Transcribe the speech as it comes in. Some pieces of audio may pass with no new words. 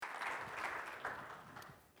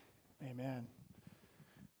Amen.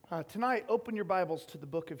 Tonight, open your Bibles to the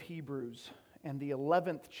book of Hebrews and the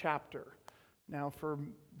 11th chapter. Now, for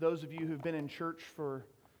those of you who've been in church for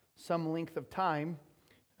some length of time,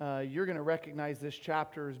 you're going to recognize this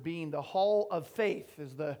chapter as being the hall of faith,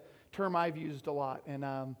 is the term I've used a lot. And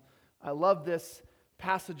I love this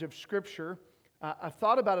passage of Scripture. I've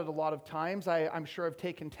thought about it a lot of times. I'm sure I've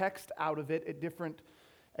taken text out of it at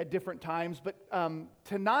different times. But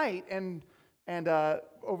tonight and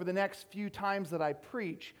over the next few times that I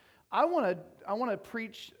preach, I want to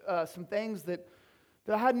preach some things that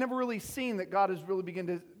I had never really seen that God has really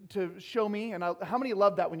begun to show me. And how many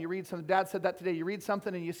love that when you read something? Dad said that today. You read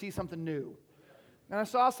something and you see something new. And I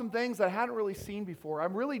saw some things that I hadn't really seen before. I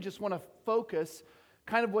really just want to focus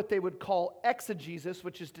kind of what they would call exegesis,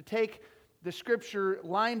 which is to take the Scripture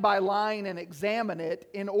line by line and examine it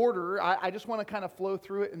in order. I just want to kind of flow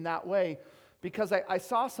through it in that way, because I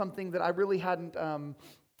saw something that I really hadn't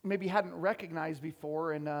recognized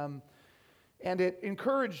before, and it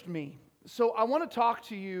encouraged me. So I want to talk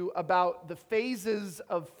to you about the phases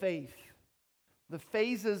of faith. The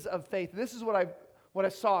phases of faith. This is what I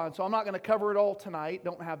saw, and so I'm not going to cover it all tonight.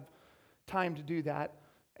 Don't have time to do that,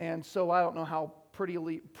 and so I don't know how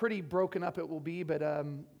pretty broken up it will be, but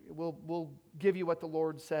we'll give you what the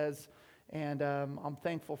Lord says, and I'm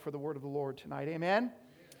thankful for the word of the Lord tonight. Amen.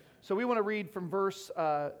 So we want to read from verse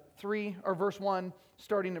 1,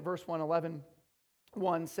 starting at verse 1:11.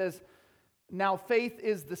 1 says, "Now faith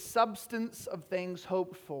is the substance of things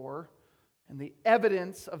hoped for, and the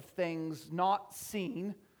evidence of things not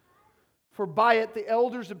seen. For by it the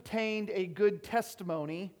elders obtained a good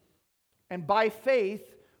testimony, and by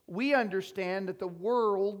faith we understand that the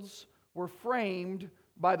worlds were framed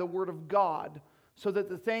by the word of God, so that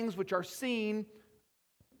the things which are seen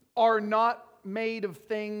are not made of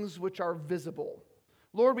things which are visible."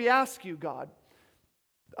 Lord, we ask you, God,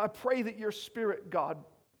 I pray that your Spirit, God,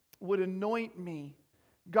 would anoint me.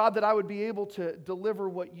 God, that I would be able to deliver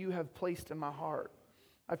what you have placed in my heart.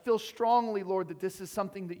 I feel strongly, Lord, that this is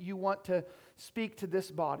something that you want to speak to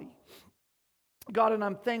this body. God, and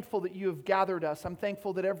I'm thankful that you have gathered us. I'm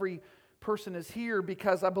thankful that every person is here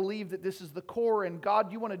because I believe that this is the core, and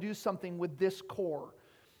God, you want to do something with this core.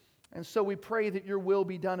 And so we pray that your will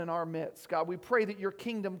be done in our midst. God, we pray that your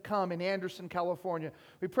kingdom come in Anderson, California.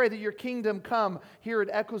 We pray that your kingdom come here at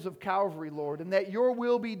Echoes of Calvary, Lord, and that your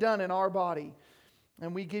will be done in our body.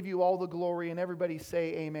 And we give you all the glory, and everybody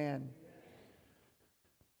say amen.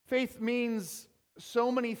 Faith means so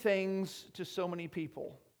many things to so many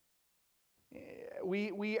people.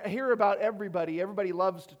 We hear about everybody. Everybody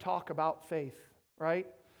loves to talk about faith, right?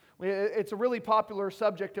 It's a really popular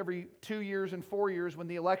subject every 2 years and 4 years when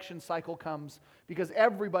the election cycle comes, because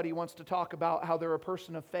everybody wants to talk about how they're a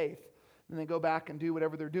person of faith. And they go back and do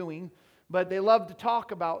whatever they're doing. But they love to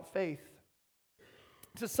talk about faith.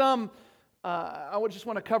 To some, I would just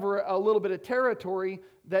want to cover a little bit of territory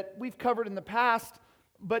that we've covered in the past,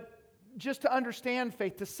 but just to understand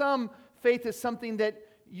faith. To some, faith is something that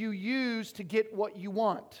you use to get what you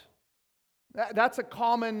want. That's a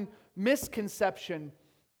common misconception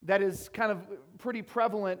that is kind of pretty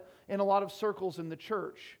prevalent in a lot of circles in the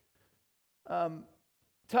church. To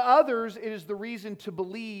others, it is the reason to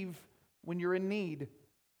believe when you're in need.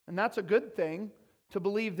 And that's a good thing, to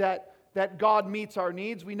believe that God meets our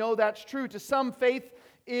needs. We know that's true. To some, faith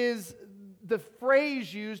is the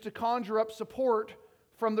phrase used to conjure up support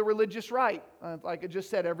from the religious right. Like I just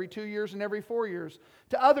said, every 2 years and every 4 years.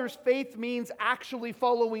 To others, faith means actually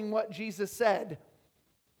following what Jesus said.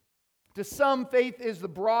 To some, faith is the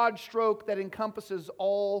broad stroke that encompasses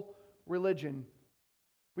all religion.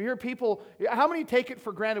 We hear people, how many take it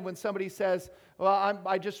for granted when somebody says, well,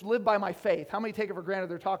 I just live by my faith? How many take it for granted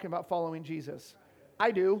they're talking about following Jesus?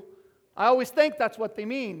 I do. I always think that's what they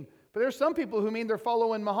mean. But there's some people who mean they're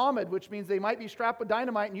following Muhammad, which means they might be strapped with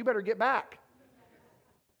dynamite and you better get back,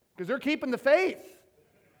 because they're keeping the faith.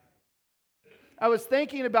 I was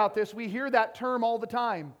thinking about this. We hear that term all the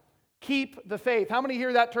time. Keep the faith. How many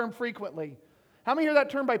hear that term frequently? How many hear that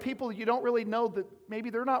term by people that you don't really know that maybe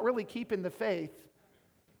they're not really keeping the faith?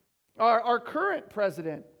 Our current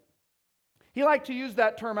president, he liked to use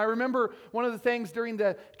that term. I remember one of the things during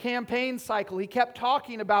the campaign cycle, he kept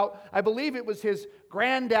talking about, I believe it was his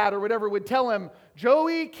granddad or whatever would tell him,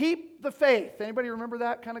 "Joey, keep the faith." Anybody remember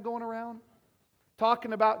that kind of going around?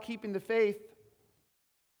 Talking about keeping the faith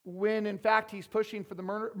when in fact he's pushing for the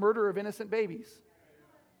murder of innocent babies.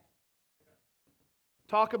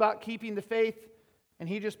 Talk about keeping the faith, and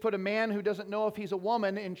he just put a man who doesn't know if he's a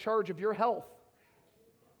woman in charge of your health.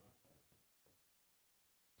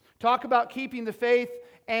 Talk about keeping the faith,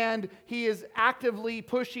 and he is actively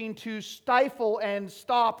pushing to stifle and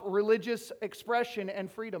stop religious expression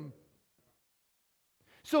and freedom.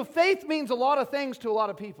 So faith means a lot of things to a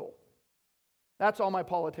lot of people. That's all my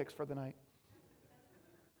politics for the night.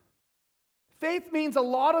 Faith means a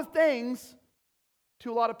lot of things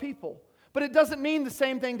to a lot of people, but it doesn't mean the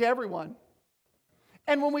same thing to everyone.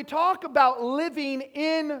 And when we talk about living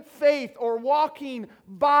in faith or walking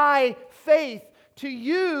by faith, to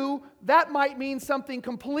you, that might mean something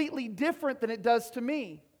completely different than it does to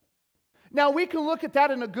me. Now, we can look at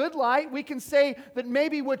that in a good light. We can say that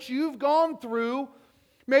maybe what you've gone through,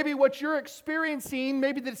 maybe what you're experiencing,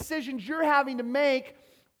 maybe the decisions you're having to make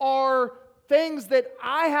are things that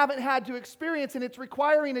I haven't had to experience, and it's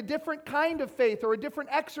requiring a different kind of faith or a different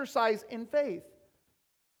exercise in faith.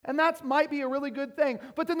 And that might be a really good thing.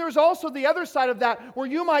 But then there's also the other side of that, where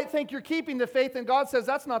you might think you're keeping the faith, and God says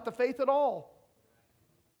that's not the faith at all.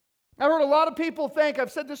 I've heard a lot of people think,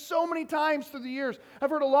 I've said this so many times through the years, I've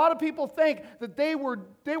heard a lot of people think that they were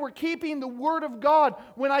keeping the Word of God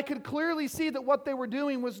when I could clearly see that what they were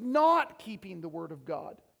doing was not keeping the Word of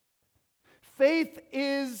God. Faith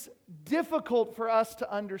is difficult for us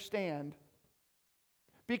to understand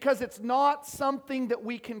because it's not something that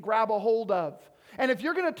we can grab a hold of. And if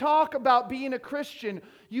you're going to talk about being a Christian,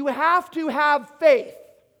 you have to have faith.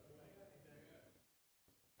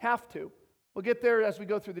 Have to. We'll get there as we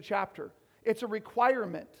go through the chapter. It's a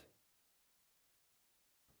requirement.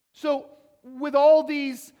 So, with all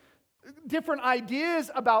these different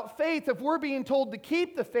ideas about faith, if we're being told to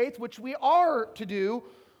keep the faith, which we are to do,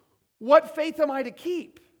 what faith am I to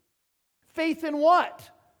keep? Faith in what?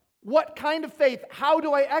 What kind of faith? How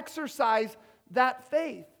do I exercise that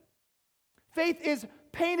faith? Faith is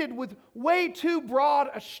painted with way too broad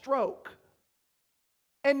a stroke.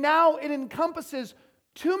 And now it encompasses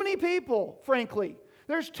too many people, frankly.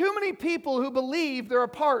 There's too many people who believe they're a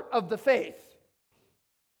part of the faith.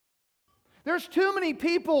 There's too many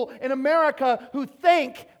people in America who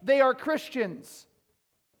think they are Christians.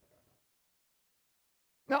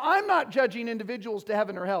 Now, I'm not judging individuals to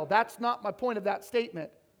heaven or hell. That's not my point of that statement.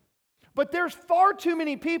 But there's far too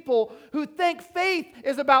many people who think faith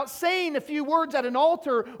is about saying a few words at an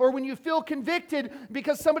altar, or when you feel convicted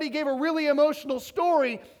because somebody gave a really emotional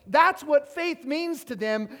story. That's what faith means to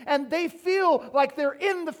them, and they feel like they're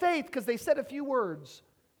in the faith because they said a few words.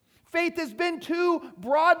 Faith has been too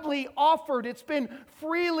broadly offered. It's been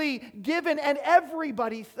freely given, and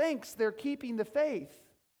everybody thinks they're keeping the faith.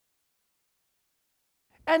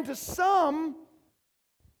 And to some,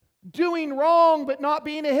 doing wrong but not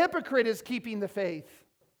being a hypocrite is keeping the faith.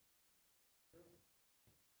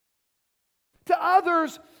 To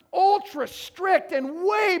others, ultra strict and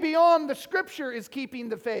way beyond the Scripture is keeping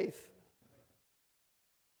the faith.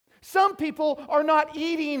 Some people are not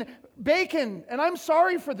eating bacon, and I'm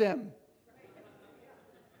sorry for them.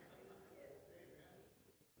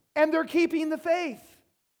 And they're keeping the faith.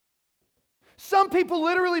 Some people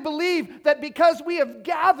literally believe that because we have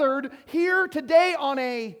gathered here today on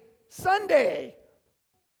a Sunday,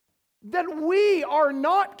 that we are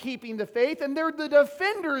not keeping the faith, and they're the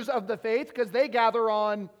defenders of the faith because they gather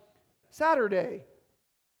on Saturday.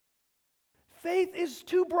 Faith is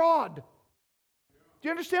too broad. Do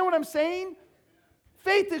you understand what I'm saying?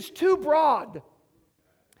 Faith is too broad.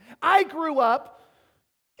 I grew up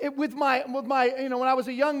with my, when I was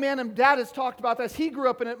a young man, and Dad has talked about this, he grew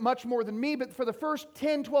up in it much more than me, but for the first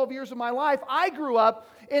 10, 12 years of my life, I grew up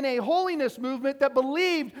in a holiness movement that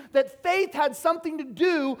believed that faith had something to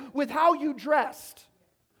do with how you dressed,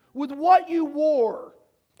 with what you wore,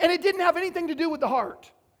 and it didn't have anything to do with the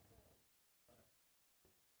heart.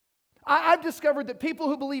 I've discovered that people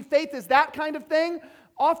who believe faith is that kind of thing,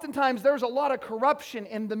 oftentimes there's a lot of corruption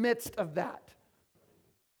in the midst of that.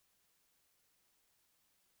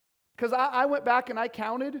 Because I went back and I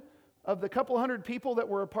counted of the couple hundred people that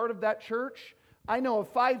were a part of that church. I know of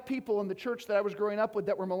 5 people in the church that I was growing up with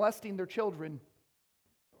that were molesting their children.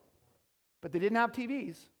 But they didn't have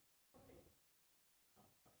TVs.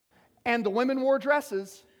 And the women wore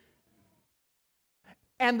dresses.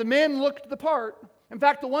 And the men looked the part. In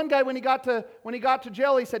fact, the one guy, when he got to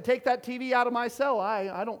jail, he said, "Take that TV out of my cell.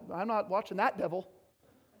 I'm not watching that devil."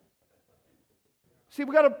 See,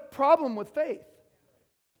 we got a problem with faith.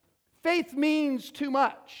 Faith means too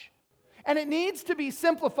much. And it needs to be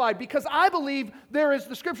simplified because I believe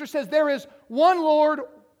the Scripture says there is one Lord.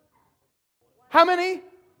 How many?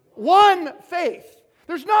 One faith.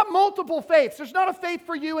 There's not multiple faiths. There's not a faith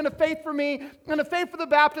for you and a faith for me and a faith for the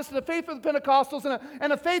Baptists and a faith for the Pentecostals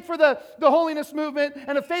and a faith for the holiness movement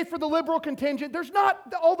and a faith for the liberal contingent. There's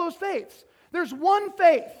not all those faiths. There's one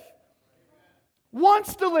faith.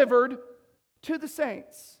 once delivered to the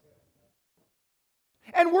saints.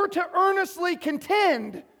 And we're to earnestly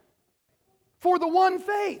contend for the one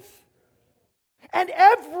faith. And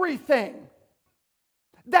everything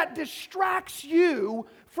that distracts you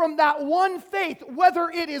from that one faith, whether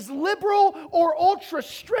it is liberal or ultra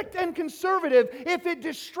strict and conservative, if it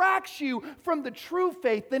distracts you from the true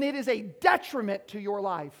faith, then it is a detriment to your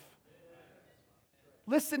life.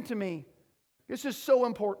 Listen to me. This is so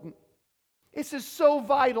important. This is so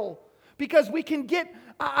vital. Because we can get,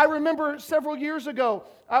 I remember several years ago,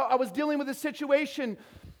 I was dealing with a situation,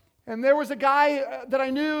 and there was a guy that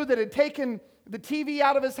I knew that had taken the TV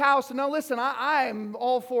out of his house. And now listen, I'm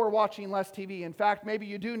all for watching less TV. In fact, maybe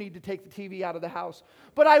you do need to take the TV out of the house.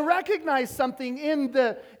 But I recognized something in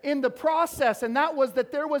the process, and that was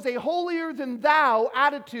that there was a holier-than-thou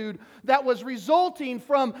attitude that was resulting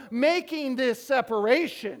from making this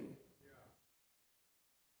separation.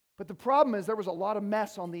 But the problem is there was a lot of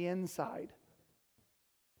mess on the inside.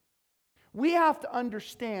 We have to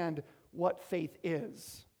understand what faith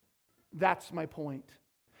is. That's my point.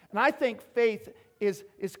 And I think faith is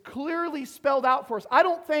clearly spelled out for us. I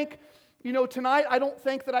don't think, tonight, I don't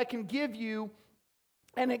think that I can give you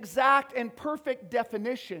an exact and perfect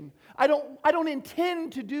definition. I don't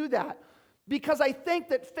intend to do that, because I think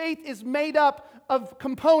that faith is made up of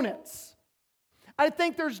components. I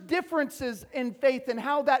think there's differences in faith and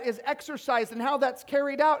how that is exercised and how that's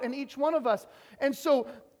carried out in each one of us. And so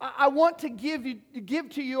I want to give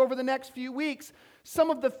to you over the next few weeks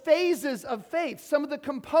some of the phases of faith, some of the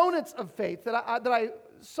components of faith that I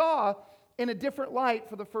saw in a different light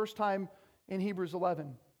for the first time in Hebrews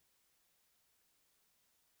 11.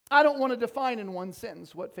 I don't want to define in one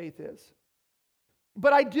sentence what faith is.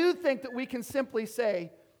 But I do think that we can simply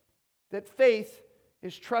say that faith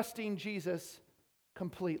is trusting Jesus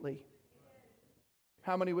completely.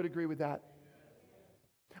 How many would agree with that?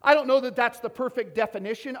 I don't know that that's the perfect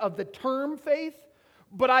definition of the term faith,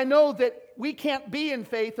 but I know that we can't be in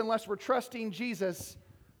faith unless we're trusting Jesus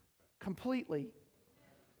completely.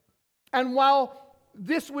 And while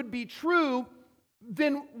this would be true,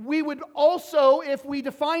 then we would also, if we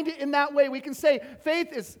defined it in that way, we can say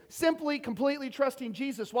faith is simply completely trusting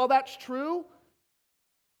Jesus. While that's true,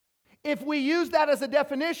 if we use that as a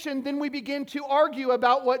definition, then we begin to argue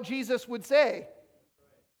about what Jesus would say.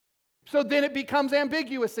 So then it becomes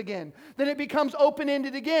ambiguous again. Then it becomes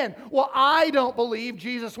open-ended again. Well, I don't believe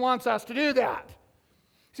Jesus wants us to do that.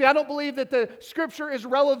 See, I don't believe that the Scripture is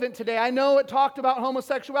relevant today. I know it talked about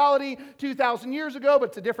homosexuality 2,000 years ago, but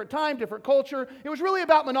it's a different time, different culture. It was really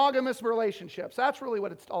about monogamous relationships. That's really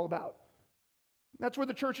what it's all about. That's where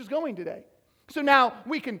the church is going today. So now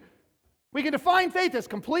we can define faith as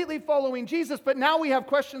completely following Jesus, but now we have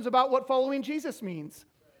questions about what following Jesus means.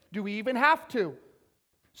 Do we even have to?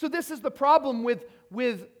 So this is the problem with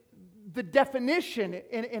the definition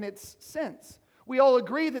in its sense. We all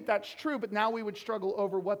agree that that's true, but now we would struggle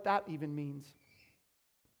over what that even means.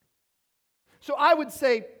 So I would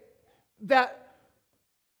say that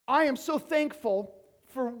I am so thankful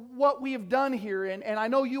for what we have done here, and I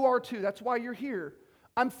know you are too. That's why you're here.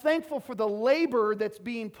 I'm thankful for the labor that's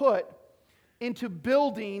being put into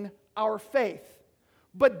building our faith.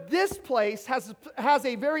 But this place has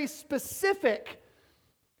a very specific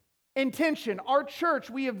intention. Our church,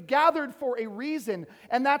 we have gathered for a reason,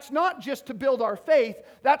 and that's not just to build our faith,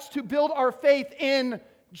 that's to build our faith in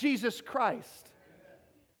Jesus Christ.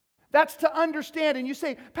 That's to understand. And you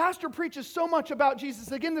say, Pastor preaches so much about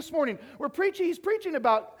Jesus. Again this morning, he's preaching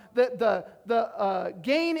about the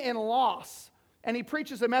gain and loss, and he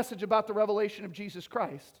preaches a message about the revelation of Jesus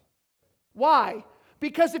Christ. Why?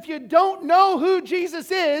 Because if you don't know who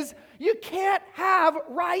Jesus is, you can't have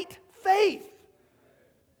right faith.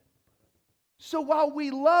 So while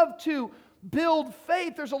we love to build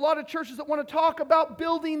faith, there's a lot of churches that want to talk about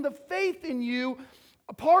building the faith in you.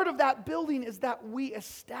 A part of that building is that we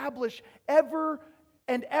establish ever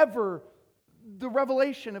and ever the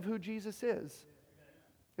revelation of who Jesus is.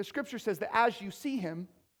 The Scripture says that as you see Him,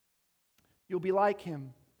 you'll be like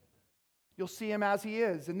Him. You'll see Him as He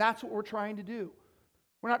is. And that's what we're trying to do.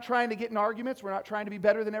 We're not trying to get in arguments. We're not trying to be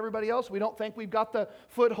better than everybody else. We don't think we've got the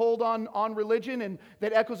foothold on religion and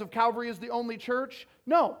that Echoes of Calvary is the only church.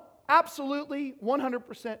 No, absolutely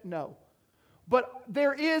 100% no. But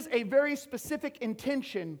there is a very specific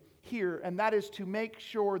intention here, and that is to make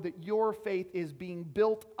sure that your faith is being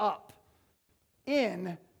built up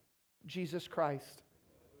in Jesus Christ.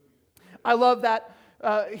 I love that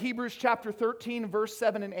Hebrews chapter 13, verse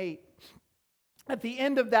 7 and 8. At the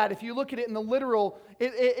end of that, if you look at it in the literal,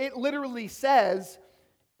 it literally says,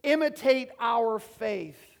 imitate our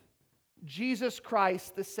faith. Jesus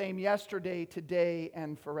Christ the same yesterday, today,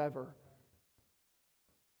 and forever.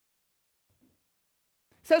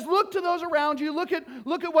 It says, look to those around you, look at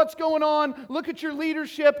what's going on, look at your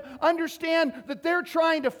leadership, understand that they're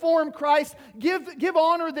trying to form Christ, give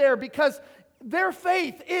honor there, because their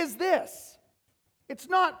faith is this. It's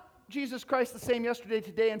not Jesus Christ the same yesterday,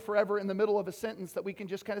 today, and forever in the middle of a sentence that we can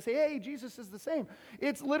just kind of say, hey, Jesus is the same.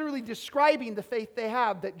 It's literally describing the faith they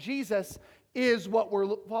have, that Jesus is what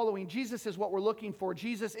we're following. Jesus is what we're looking for.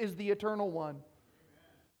 Jesus is the eternal one.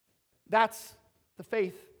 That's the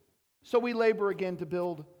faith. So we labor again to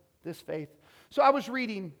build this faith. So I was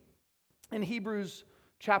reading in Hebrews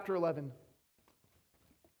chapter 11.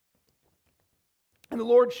 And the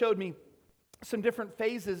Lord showed me some different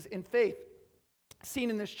phases in faith seen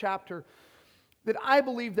in this chapter that I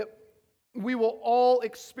believe that we will all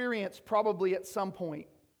experience probably at some point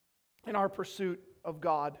in our pursuit of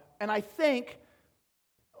God. And I think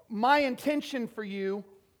my intention for you,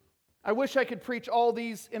 I wish I could preach all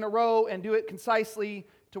these in a row and do it concisely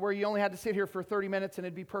to where you only had to sit here for 30 minutes and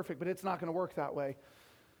it'd be perfect, but it's not going to work that way.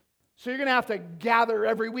 So you're going to have to gather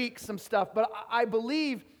every week some stuff. But I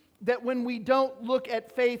believe that when we don't look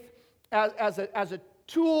at faith as a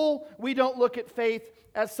tool, we don't look at faith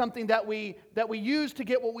as something that we use to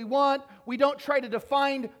get what we want. We don't try to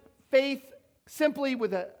define faith simply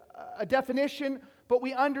with a definition, but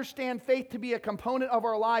we understand faith to be a component of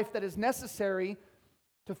our life that is necessary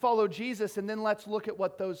to follow Jesus. And then let's look at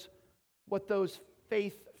what those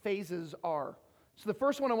faith phases are. So the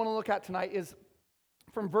first one I want to look at tonight is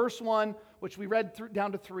from verse 1, which we read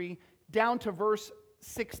down to 3, down to verse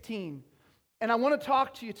 16. And I want to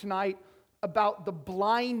talk to you tonight about the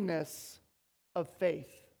blindness of faith.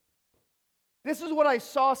 This is what I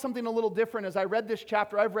saw, something a little different as I read this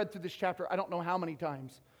chapter. I've read through this chapter I don't know how many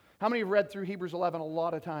times. How many have read through Hebrews 11? A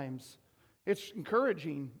lot of times. It's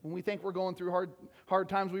encouraging. When we think we're going through hard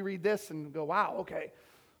times, we read this and go, wow, okay.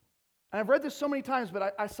 And I've read this so many times,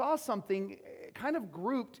 but I saw something kind of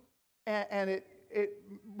grouped, and it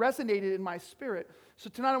resonated in my spirit. So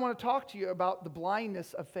tonight I want to talk to you about the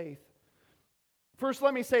blindness of faith. First,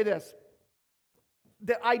 let me say this,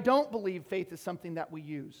 that I don't believe faith is something that we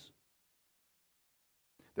use.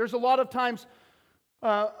 There's a lot of times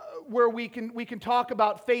where we can talk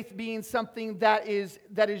about faith being something that is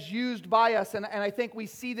used by us, and I think we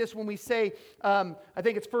see this when we say, I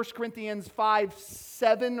think it's 1 Corinthians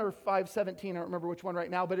 5:7 or 5:17, I don't remember which one right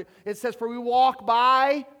now, but it says, for we walk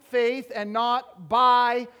by faith and not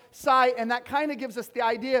by sight, and that kind of gives us the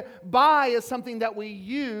idea, by is something that we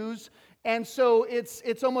use, and so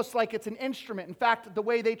it's almost like it's an instrument. In fact, the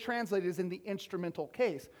way they translate it is in the instrumental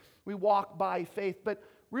case. We walk by faith, but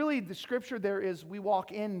really the scripture there is we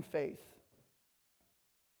walk in faith.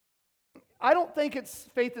 I don't think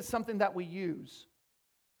faith is something that we use.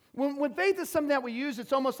 When faith is something that we use,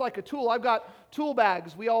 it's almost like a tool. I've got tool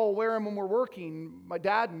bags. We all wear them when we're working. My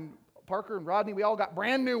dad and Parker and Rodney, we all got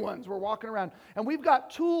brand new ones. We're walking around. And we've got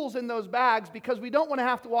tools in those bags because we don't want to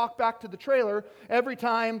have to walk back to the trailer every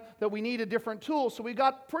time that we need a different tool. So we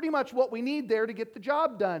got pretty much what we need there to get the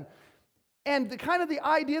job done. And the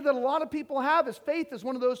idea that a lot of people have is faith is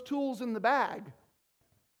one of those tools in the bag.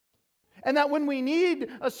 And that when we need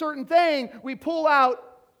a certain thing, we pull out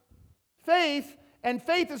faith, and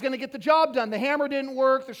faith is going to get the job done. The hammer didn't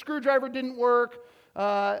work, the screwdriver didn't work,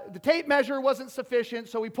 the tape measure wasn't sufficient,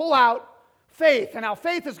 so we pull out faith. And now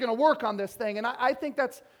faith is going to work on this thing. And I think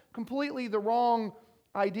that's completely the wrong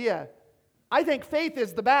idea. I think faith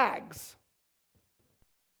is the bags.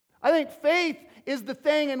 I think faith is the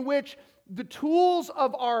thing in which the tools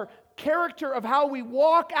of our character, of how we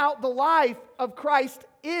walk out the life of Christ,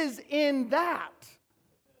 is in that.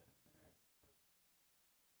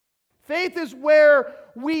 Faith is where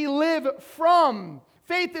we live from.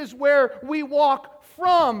 Faith is where we walk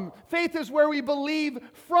from. Faith is where we believe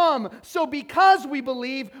from. So because we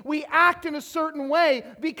believe, we act in a certain way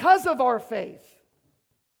because of our faith.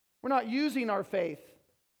 We're not using our faith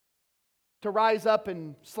to rise up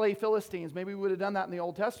and slay Philistines. Maybe we would have done that in the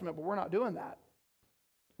Old Testament, but we're not doing that.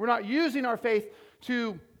 We're not using our faith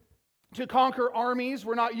to conquer armies.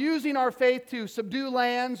 We're not using our faith to subdue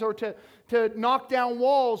lands or to knock down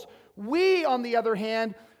walls. We, on the other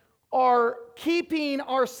hand, are keeping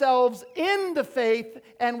ourselves in the faith,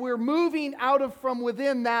 and we're moving out from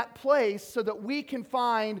within that place so that we can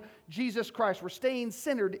find Jesus Christ. We're staying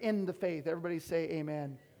centered in the faith. Everybody say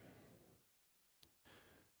amen.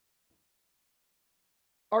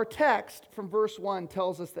 Our text from verse 1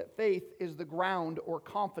 tells us that faith is the ground or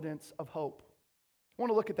confidence of hope. I want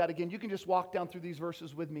to look at that again. You can just walk down through these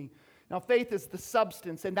verses with me. Now, faith is the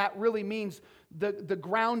substance, and that really means the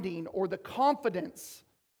grounding or the confidence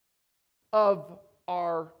of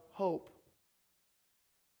our hope.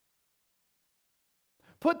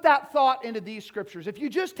 Put that thought into these scriptures. If you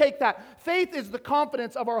just take that, faith is the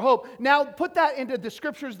confidence of our hope. Now put that into the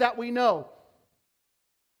scriptures that we know.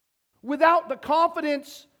 Without the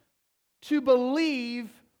confidence to believe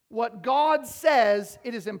what God says,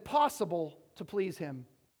 it is impossible to please Him.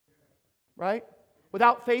 Right?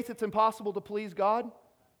 Without faith, it's impossible to please God.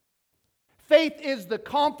 Faith is the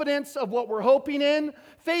confidence of what we're hoping in.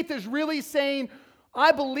 Faith is really saying,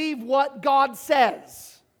 I believe what God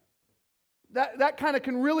says. That kind of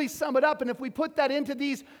can really sum it up. And if we put that into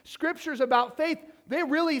these scriptures about faith, they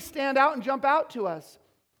really stand out and jump out to us.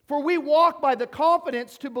 For we walk by the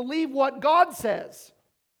confidence to believe what God says,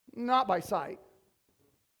 not by sight.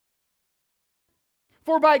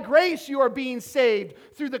 For by grace you are being saved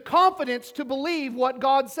through the confidence to believe what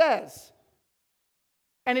God says.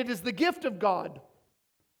 And it is the gift of God,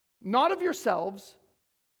 not of yourselves.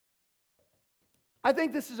 I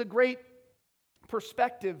think this is a great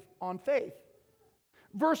perspective on faith.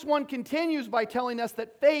 Verse 1 continues by telling us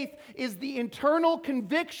that faith is the internal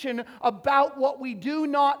conviction about what we do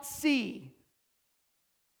not see.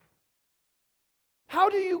 How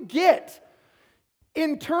do you get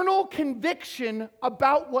internal conviction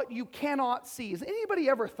about what you cannot see? Has anybody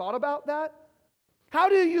ever thought about that? How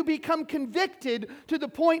do you become convicted to the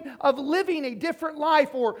point of living a different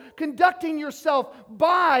life or conducting yourself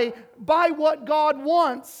by what God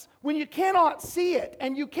wants when you cannot see it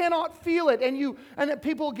and you cannot feel it and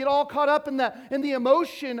people get all caught up in the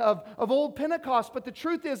emotion of old Pentecost? But the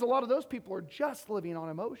truth is, a lot of those people are just living on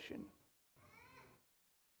emotion.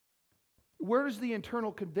 Where does the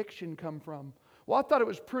internal conviction come from? Well, I thought it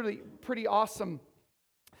was pretty awesome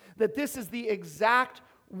that this is the exact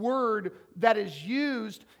word that is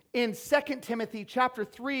used in 2 Timothy chapter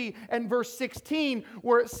 3 and verse 16,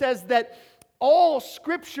 where it says that all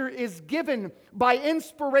Scripture is given by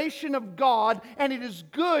inspiration of God, and it is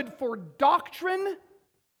good for doctrine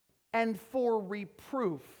and for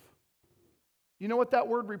reproof. You know what that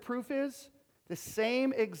word reproof is? The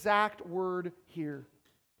same exact word here.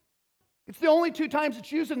 It's the only 2 times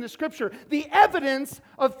it's used in the Scripture. The evidence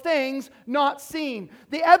of things not seen.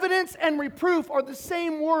 The evidence and reproof are the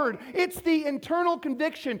same word. It's the internal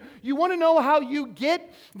conviction. You want to know how you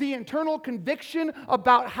get the internal conviction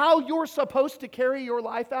about how you're supposed to carry your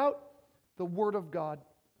life out? The Word of God.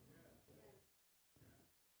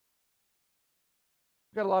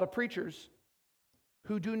 We've got a lot of preachers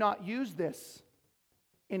who do not use this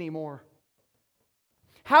anymore.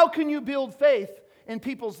 How can you build faith in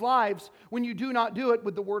people's lives when you do not do it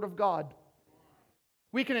with the Word of God?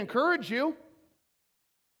 We can encourage you,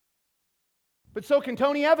 but so can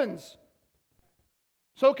Tony Evans.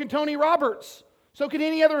 So can Tony Roberts. So can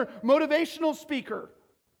any other motivational speaker.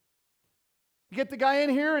 You get the guy in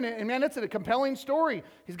here and man, it's a compelling story.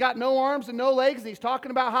 He's got no arms and no legs and he's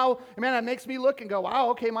talking about how, man, that makes me look and go,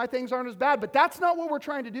 wow, okay, my things aren't as bad. But that's not what we're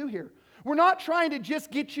trying to do here. We're not trying to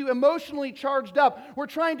just get you emotionally charged up. We're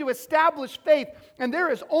trying to establish faith. And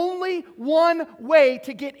there is only one way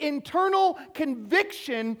to get internal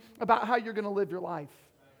conviction about how you're going to live your life.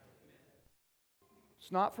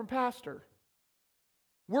 It's not from pastor.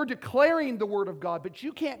 We're declaring the Word of God, but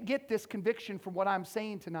you can't get this conviction from what I'm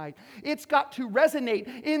saying tonight. It's got to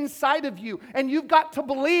resonate inside of you, and you've got to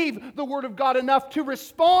believe the Word of God enough to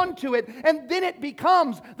respond to it, and then it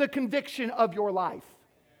becomes the conviction of your life.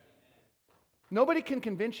 Nobody can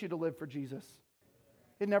convince you to live for Jesus.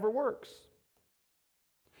 It never works.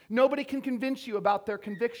 Nobody can convince you about their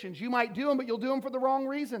convictions. You might do them, but you'll do them for the wrong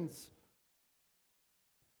reasons.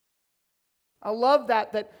 I love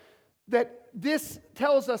that this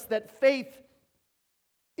tells us that faith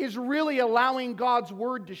is really allowing God's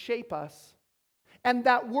Word to shape us. And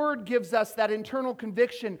that Word gives us that internal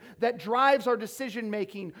conviction that drives our decision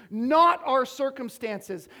making, not our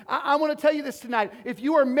circumstances. I want to tell you this tonight. If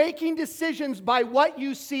you are making decisions by what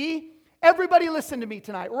you see, everybody listen to me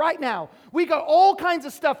tonight, right now. We got all kinds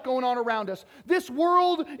of stuff going on around us. This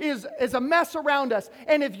world is a mess around us.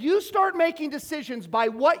 And if you start making decisions by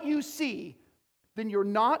what you see, then you're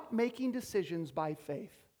not making decisions by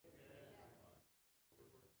faith.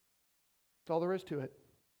 That's all there is to it.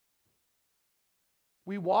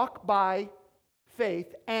 We walk by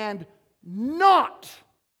faith and not,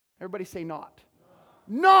 everybody say not,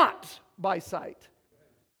 not by sight.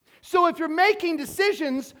 So if you're making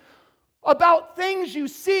decisions about things you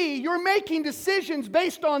see, you're making decisions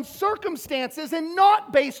based on circumstances and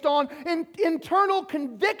not based on internal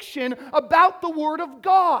conviction about the Word of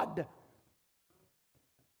God.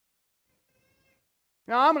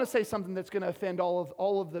 Now I'm going to say something that's going to offend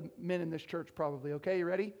all of the men in this church probably, okay? You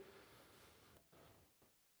ready?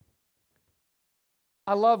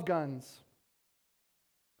 I love guns.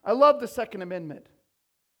 I love the Second Amendment.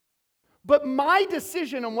 But my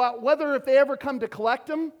decision on whether if they ever come to collect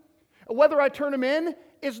them, whether I turn them in,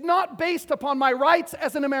 is not based upon my rights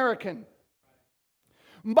as an American.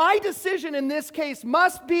 My decision in this case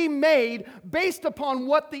must be made based upon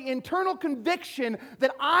what the internal conviction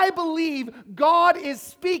that I believe God is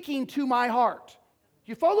speaking to my heart.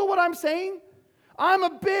 You follow what I'm saying? I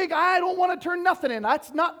don't want to turn nothing in.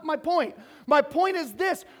 That's not my point. My point is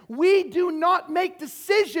this: we do not make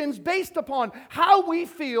decisions based upon how we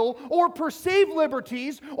feel or perceive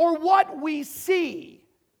liberties or what we see.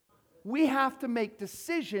 We have to make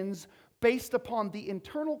decisions based upon the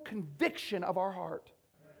internal conviction of our heart,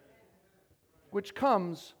 which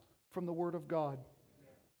comes from the Word of God,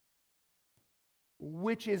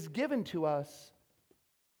 which is given to us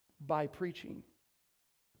by preaching.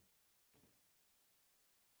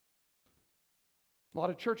 A lot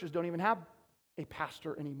of churches don't even have a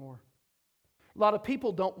pastor anymore. A lot of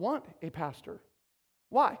people don't want a pastor.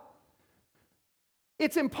 Why?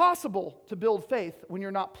 It's impossible to build faith when you're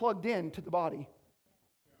not plugged in to the body.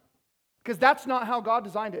 Because that's not how God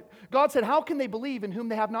designed it. God said, how can they believe in whom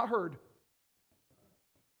they have not heard?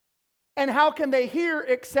 And how can they hear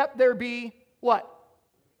except there be what?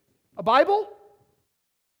 A Bible?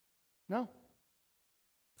 No.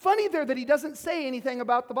 Funny there that he doesn't say anything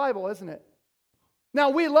about the Bible, isn't it? Now,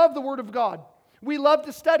 we love the Word of God. We love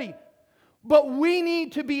to study. But we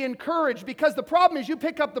need to be encouraged, because the problem is you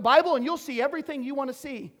pick up the Bible and you'll see everything you want to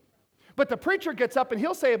see. But the preacher gets up and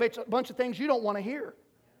he'll say a bunch of things you don't want to hear.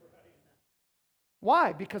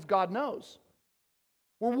 Why? Because God knows.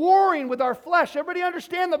 We're warring with our flesh. Everybody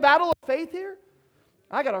understand the battle of faith here?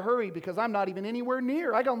 I got to hurry because I'm not even anywhere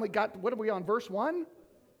near. I only got, what are we on, verse 1?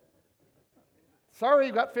 Sorry,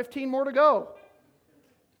 you've got 15 more to go.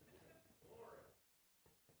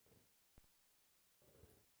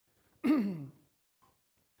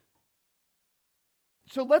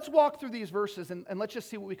 So let's walk through these verses and let's just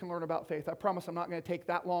see what we can learn about faith. I promise I'm not going to take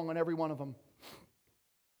that long on every one of them.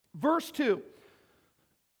 Verse 2.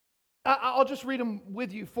 I'll just read them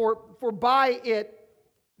with you. For by it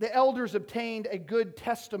the elders obtained a good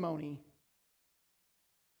testimony.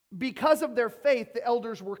 Because of their faith, the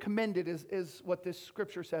elders were commended, is what this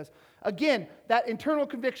scripture says. Again, that internal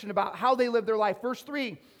conviction about how they live their life. Verse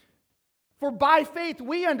 3. For by faith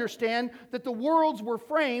we understand that the worlds were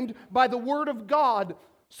framed by the word of God,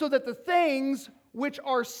 so that the things which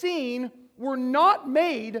are seen were not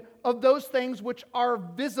made of those things which are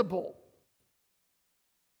visible.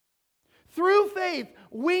 Through faith,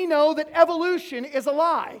 we know that evolution is a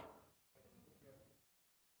lie.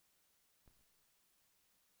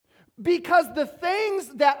 Because the things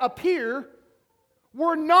that appear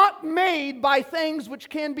were not made by things which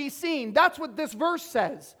can be seen. That's what this verse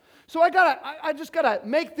says. So I just gotta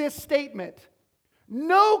make this statement.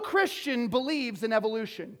 No Christian believes in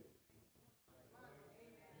evolution.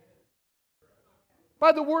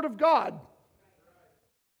 By the Word of God.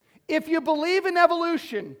 If you believe in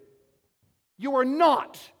evolution, you are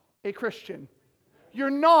not a Christian. You're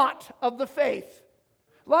not of the faith.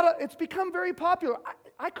 It's become very popular.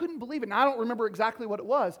 I couldn't believe it. And I don't remember exactly what it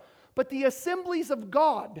was. But the Assemblies of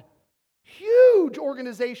God, huge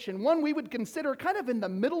organization, one we would consider kind of in the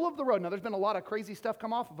middle of the road. Now, there's been a lot of crazy stuff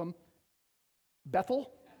come off of them.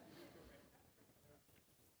 Bethel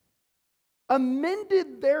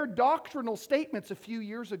amended their doctrinal statements a few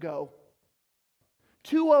years ago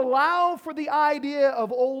to allow for the idea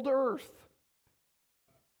of old earth,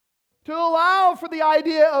 to allow for the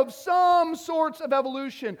idea of some sorts of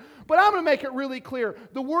evolution. But I'm going to make it really clear.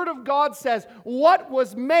 The Word of God says what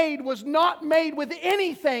was not made with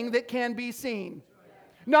anything that can be seen.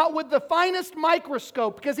 Not with the finest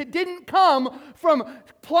microscope, because it didn't come from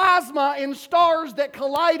plasma in stars that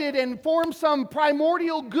collided and formed some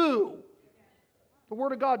primordial goo. The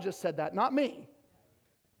Word of God just said that, not me.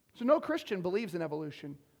 So no Christian believes in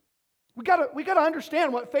evolution. We got to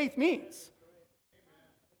understand what faith means.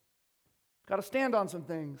 Got to stand on some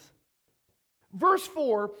things. Verse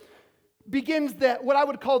 4 begins what I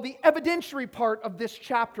would call the evidentiary part of this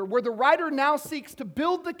chapter, where the writer now seeks to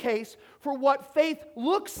build the case for what faith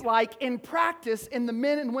looks like in practice in the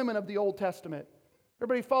men and women of the Old Testament.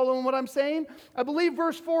 Everybody following what I'm saying? I believe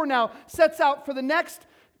verse 4 now sets out for the next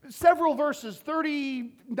several verses,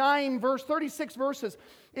 36 verses.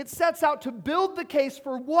 It sets out to build the case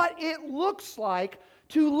for what it looks like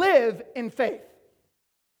to live in faith.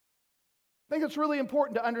 I think it's really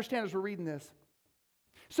important to understand as we're reading this.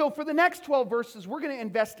 So for the next 12 verses, we're going to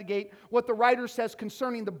investigate what the writer says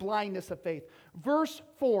concerning the blindness of faith. Verse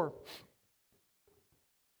 4.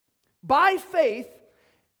 By faith,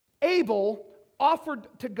 Abel offered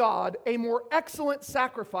to God a more excellent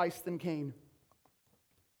sacrifice than Cain,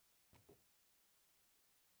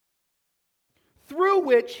 through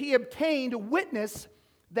which he obtained witness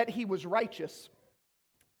that he was righteous,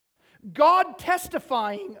 God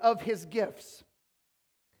testifying of his gifts,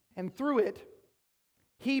 and through it,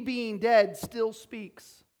 he being dead still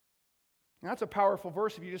speaks. Now, that's a powerful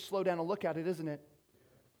verse if you just slow down and look at it, isn't it?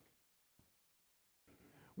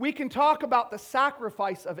 We can talk about the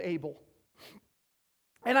sacrifice of Abel.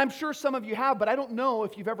 And I'm sure some of you have, but I don't know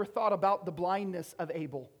if you've ever thought about the blindness of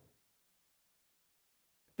Abel.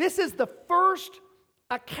 This is the first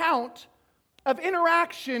account of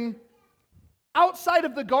interaction outside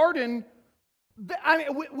of the garden.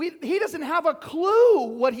 He doesn't have a clue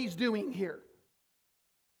what he's doing here.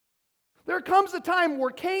 There comes a time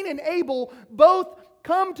where Cain and Abel both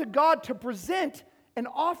come to God to present an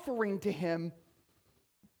offering to him.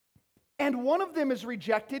 And one of them is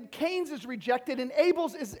rejected, Cain's is rejected, and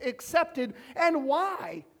Abel's is accepted. And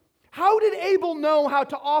why? How did Abel know how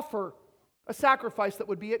to offer a sacrifice that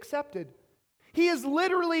would be accepted? He is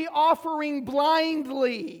literally offering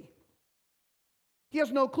blindly. He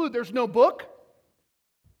has no clue. There's no book.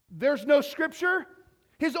 There's no scripture.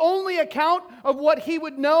 His only account of what he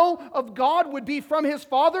would know of God would be from his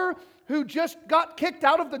father, who just got kicked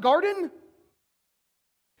out of the garden.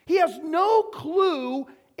 He has no clue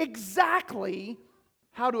exactly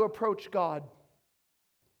how to approach God.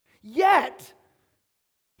 Yet,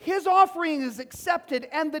 his offering is accepted,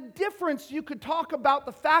 and the difference, you could talk about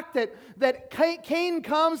the fact that Cain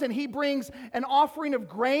comes and he brings an offering of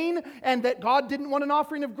grain, and that God didn't want an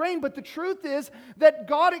offering of grain, but the truth is that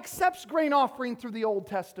God accepts grain offering through the Old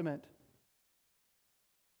Testament.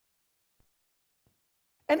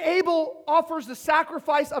 And Abel offers the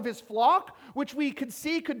sacrifice of his flock, which we could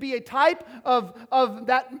see could be a type of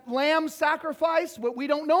that lamb sacrifice, but we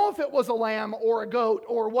don't know if it was a lamb or a goat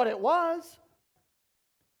or what it was.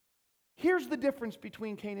 Here's the difference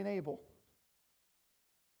between Cain and Abel.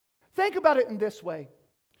 Think about it in this way.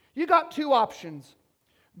 You got two options.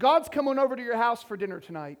 God's coming over to your house for dinner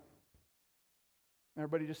tonight.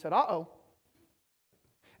 Everybody just said, uh-oh.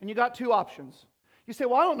 And you got two options. You say,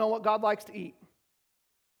 well, I don't know what God likes to eat.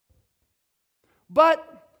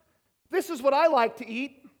 But this is what I like to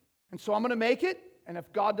eat, and so I'm going to make it, and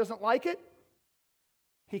if God doesn't like it,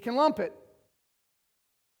 He can lump it.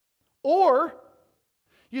 Or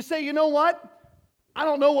you say, you know what? I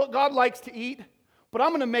don't know what God likes to eat, but I'm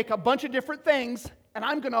going to make a bunch of different things, and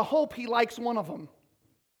I'm going to hope He likes one of them.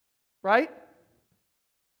 Right?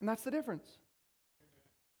 And that's the difference.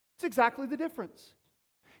 It's exactly the difference.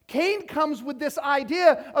 Cain comes with this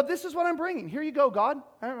idea of, this is what I'm bringing. Here you go, God.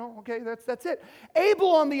 I don't know. Okay, that's it. Abel,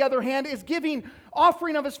 on the other hand, is giving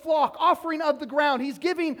offering of his flock, offering of the ground. He's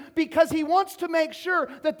giving because he wants to make sure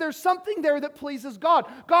that there's something there that pleases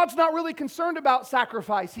God. God's not really concerned about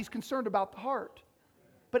sacrifice. He's concerned about the heart.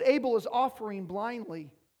 But Abel is offering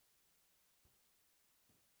blindly.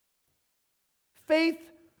 Faith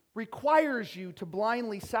requires you to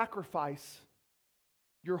blindly sacrifice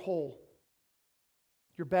your whole,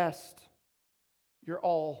 your best, your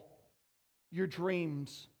all, your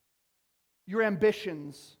dreams, your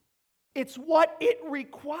ambitions. It's what it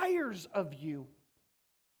requires of you.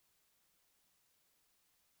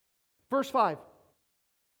 Verse 5.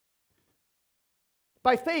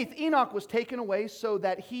 By faith, Enoch was taken away so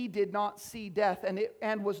that he did not see death,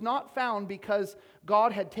 and was not found because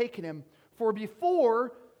God had taken him. For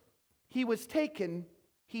before he was taken,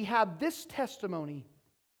 he had this testimony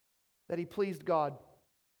that he pleased God.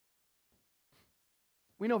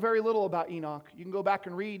 We know very little about Enoch. You can go back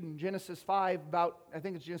and read in Genesis 5 about, I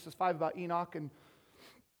think it's Genesis 5 about Enoch, and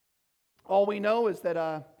all we know is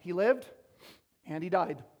that he lived and he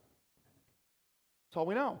died. That's all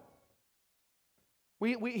we know.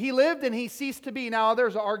 He lived and he ceased to be. Now,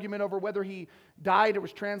 there's an argument over whether he died or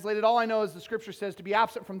was translated. All I know is the Scripture says to be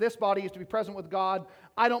absent from this body is to be present with God.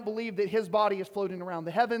 I don't believe that his body is floating around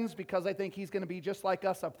the heavens, because I think he's going to be just like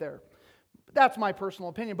us up there. That's my personal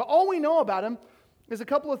opinion. But all we know about him is a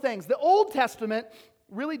couple of things. The Old Testament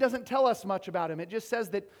really doesn't tell us much about him. It just says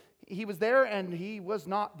that he was there and he was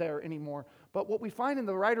not there anymore. But what we find in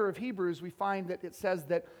the writer of Hebrews, we find that it says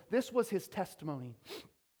that this was his testimony,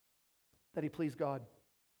 that he pleased God.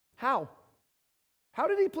 How? How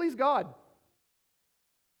did he please God?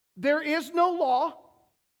 There is no law.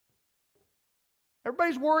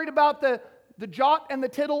 Everybody's worried about the jot and the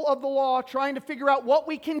tittle of the law, trying to figure out what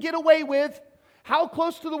we can get away with. How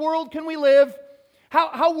close to the world can we live?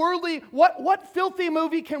 How worldly, what filthy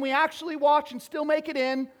movie can we actually watch and still make it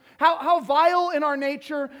in? How vile in our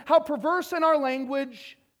nature, how perverse in our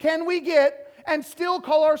language can we get and still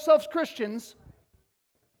call ourselves Christians?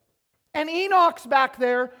 And Enoch's back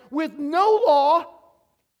there with no law,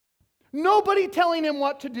 nobody telling him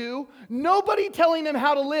what to do, nobody telling him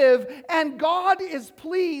how to live, and God is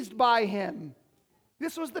pleased by him.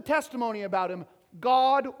 This was the testimony about him.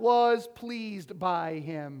 God was pleased by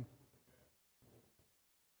him.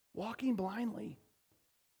 Walking blindly.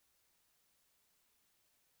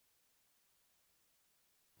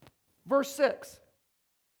 Verse 6.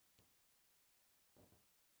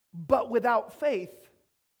 But without faith,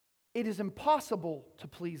 it is impossible to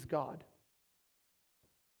please God.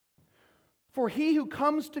 For he who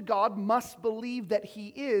comes to God must believe that he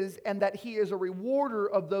is, and that he is a rewarder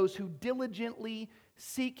of those who diligently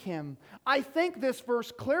seek him. I think this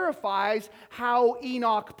verse clarifies how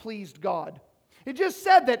Enoch pleased God. It just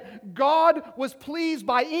said that God was pleased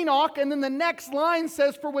by Enoch, and then the next line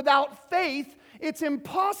says, for without faith, it's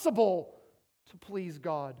impossible to please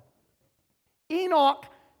God. Enoch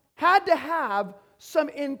had to have some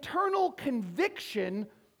internal conviction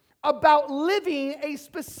about living a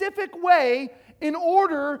specific way in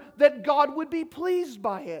order that God would be pleased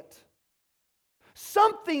by it.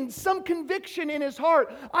 Some conviction in his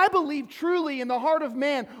heart. I believe truly in the heart of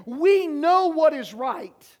man, we know what is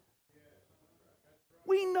right.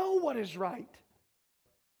 We know what is right.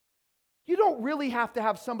 You don't really have to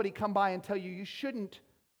have somebody come by and tell you you shouldn't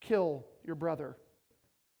kill your brother.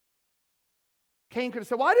 Cain could have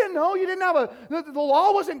said, well, I didn't know. You didn't have the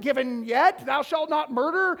law wasn't given yet. Thou shalt not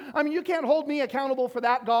murder. I mean, you can't hold me accountable for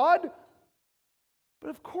that, God. But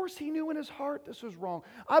of course he knew in his heart this was wrong.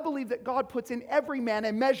 I believe that God puts in every man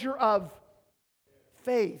a measure of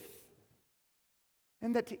faith.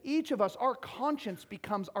 And that to each of us, our conscience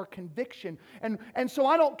becomes our conviction. And so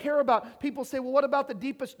I don't care about, people say, well, what about the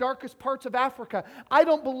deepest, darkest parts of Africa? I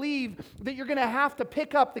don't believe that you're going to have to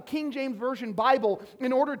pick up the King James Version Bible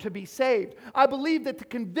in order to be saved. I believe that the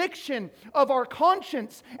conviction of our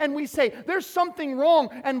conscience, and we say, there's something wrong,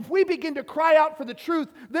 and if we begin to cry out for the truth,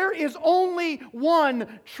 there is only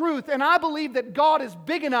one truth. And I believe that God is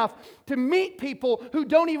big enough to meet people who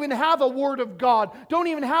don't even have a word of God, don't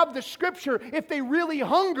even have the Scripture, if they really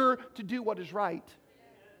hunger to do what is right.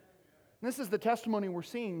 And this is the testimony we're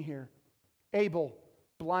seeing here. Abel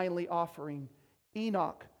blindly offering,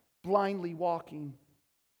 Enoch blindly walking.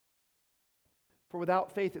 For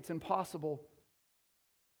without faith it's impossible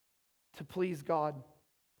to please God.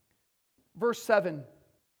 Verse 7.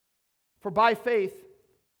 For by faith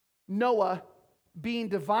Noah, being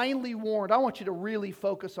divinely warned. I want you to really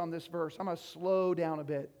focus on this verse. I'm going to slow down a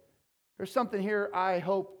bit. There's something here I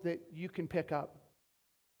hope that you can pick up.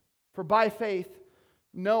 For by faith,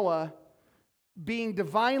 Noah, being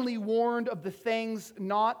divinely warned of the things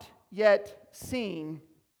not yet seen,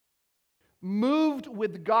 moved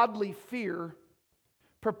with godly fear,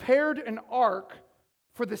 prepared an ark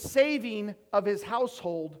for the saving of his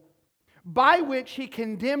household, by which he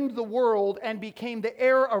condemned the world and became the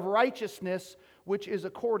heir of righteousness, which is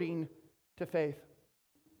according to faith.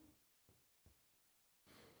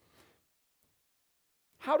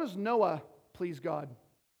 How does Noah please God?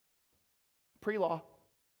 Pre-law.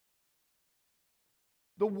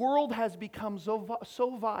 The world has become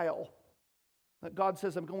so vile that God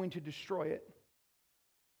says, I'm going to destroy it.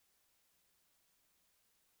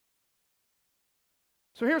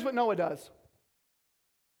 So here's what Noah does.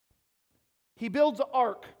 He builds an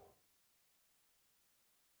ark,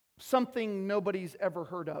 something nobody's ever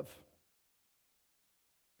heard of,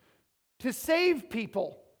 to save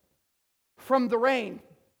people from the rain.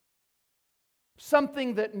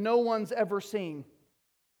 Something that no one's ever seen.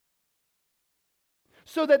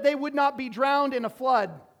 So that they would not be drowned in a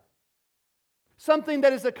flood. Something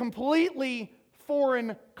that is a completely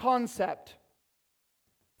foreign concept.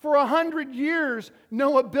 For 100 years,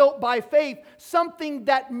 Noah built by faith something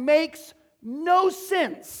that makes no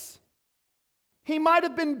sense. He might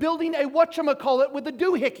have been building a whatchamacallit with a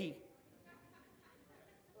doohickey.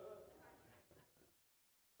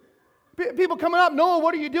 People coming up, Noah,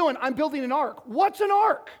 what are you doing? I'm building an ark. What's an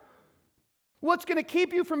ark? What's going to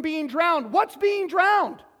keep you from being drowned? What's being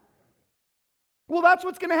drowned? Well, that's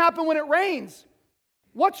what's going to happen when it rains.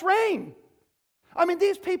 What's rain? I mean,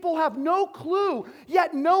 these people have no clue.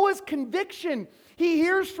 Yet Noah's conviction, he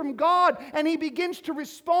hears from God and he begins to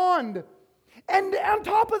respond. And on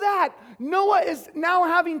top of that, Noah is now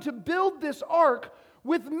having to build this ark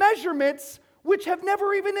with measurements which have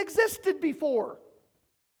never even existed before.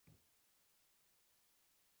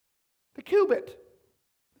 The cubit,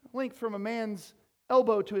 length from a man's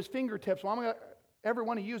elbow to his fingertips. Well, every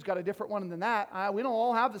one of you's got a different one than that. We don't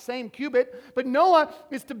all have the same cubit. But Noah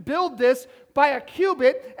is to build this by a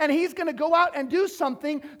cubit, and he's going to go out and do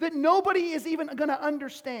something that nobody is even going to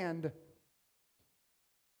understand.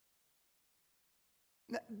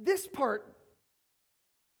 This part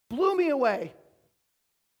blew me away.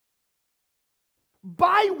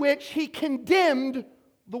 By which he condemned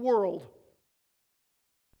the world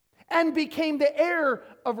and became the heir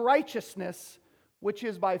of righteousness, which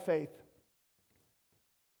is by faith.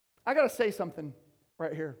 I got to say something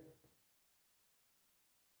right here.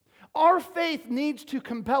 Our faith needs to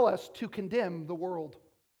compel us to condemn the world.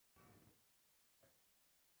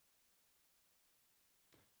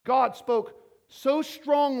 God spoke so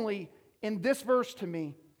strongly in this verse to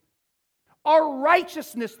me. Our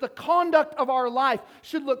righteousness, the conduct of our life,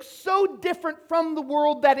 should look so different from the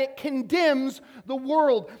world that it condemns the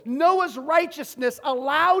world. Noah's righteousness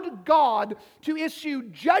allowed God to issue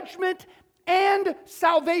judgment and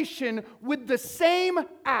salvation with the same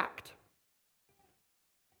act.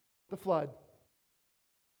 The flood.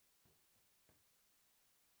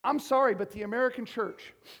 I'm sorry, but the American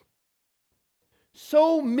church,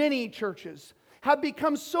 so many churches have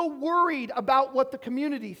become so worried about what the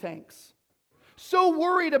community thinks, so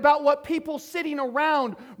worried about what people sitting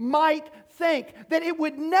around might think, that it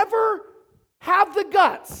would never have the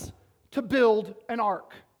guts to build an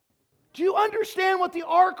ark. Do you understand what the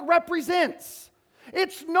ark represents?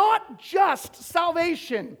 It's not just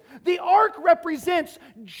salvation. The ark represents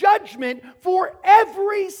judgment for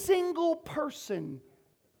every single person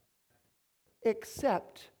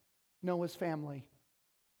except Noah's family.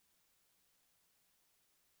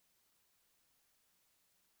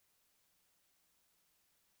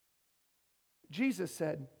 Jesus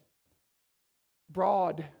said,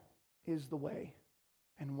 "Broad is the way,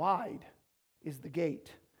 and wide is the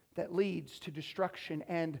gate that leads to destruction,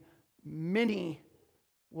 and many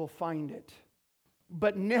will find it.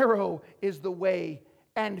 But narrow is the way,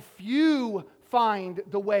 and few find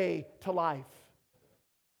the way to life."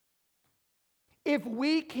 If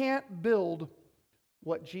we can't build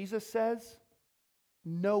what Jesus says,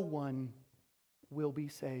 no one will be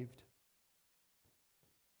saved.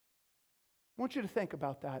 I want you to think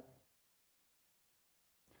about that.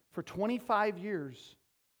 For 25 years,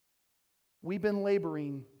 we've been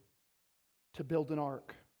laboring to build an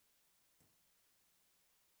ark.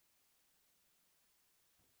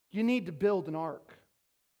 You need to build an ark.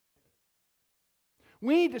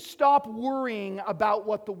 We need to stop worrying about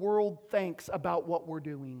what the world thinks about what we're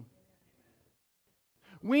doing.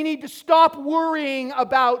 We need to stop worrying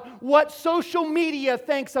about what social media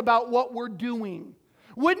thinks about what we're doing.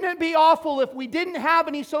 Wouldn't it be awful if we didn't have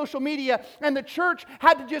any social media and the church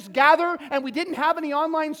had to just gather and we didn't have any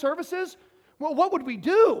online services? Well, what would we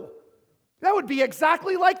do? That would be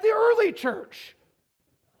exactly like the early church.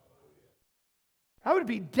 That would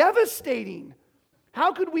be devastating.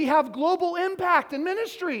 How could we have global impact in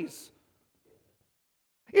ministries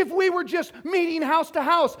if we were just meeting house to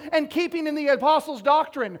house and keeping in the apostles'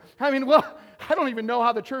 doctrine? I mean, well, I don't even know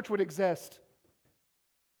how the church would exist.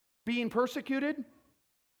 Being persecuted,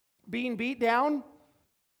 being beat down,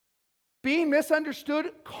 being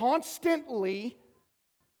misunderstood constantly.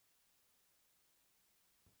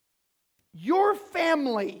 Your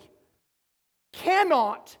family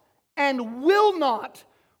cannot and will not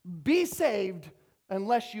be saved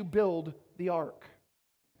unless you build the ark.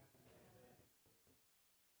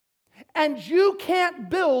 And you can't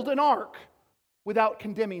build an ark without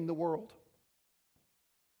condemning the world.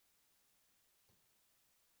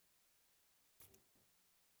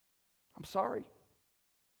 I'm sorry.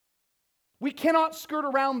 We cannot skirt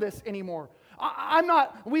around this anymore.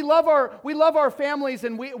 We love our families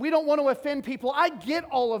and we don't want to offend people. I get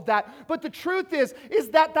all of that. But the truth is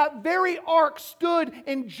that very ark stood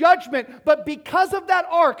in judgment. But because of that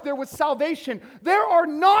ark, there was salvation. There are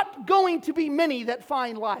not going to be many that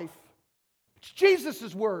find life. It's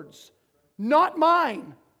Jesus' words, not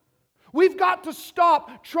mine. We've got to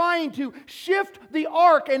stop trying to shift the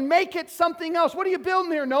ark and make it something else. What are you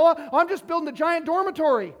building here, Noah? I'm just building a giant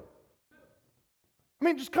dormitory. I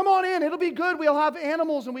mean, just come on in. It'll be good. We'll have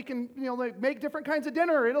animals and we can, make different kinds of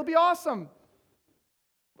dinner. It'll be awesome.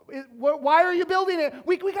 Why are you building it?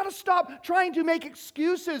 We got to stop trying to make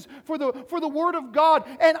excuses for the Word of God.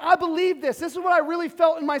 And I believe this. This is what I really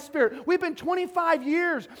felt in my spirit. We've been 25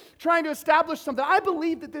 years trying to establish something. I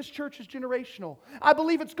believe that this church is generational. I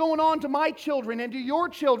believe it's going on to my children and to your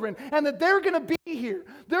children, and that they're going to be here.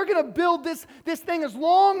 They're going to build this thing as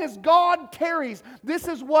long as God tarries. This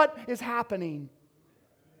is what is happening.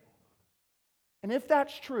 And if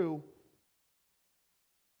that's true,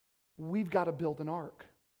 we've got to build an ark.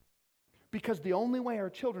 Because the only way our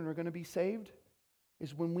children are going to be saved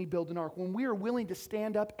is when we build an ark. When we are willing to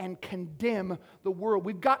stand up and condemn the world.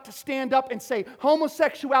 We've got to stand up and say,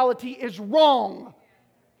 homosexuality is wrong.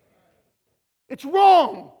 It's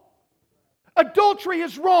wrong. Adultery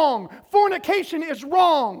is wrong. Fornication is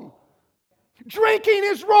wrong. Drinking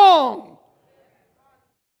is wrong.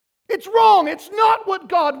 It's wrong. It's not what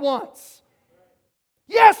God wants.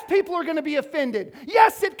 Yes, people are going to be offended.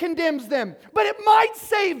 Yes, it condemns them, but it might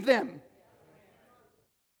save them.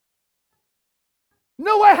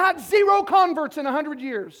 Noah had 0 converts in 100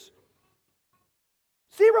 years.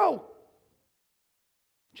 0.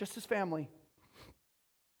 Just his family.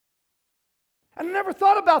 And I never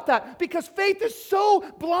thought about that because faith is so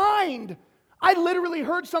blind. I literally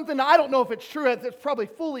heard something, I don't know if it's true, it's probably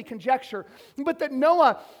fully conjecture, but that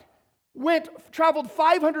Noah traveled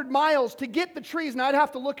 500 miles to get the trees, and I'd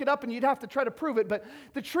have to look it up and you'd have to try to prove it, but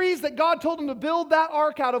the trees that God told him to build that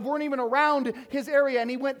ark out of weren't even around his area, and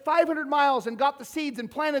he went 500 miles and got the seeds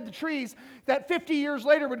and planted the trees that 50 years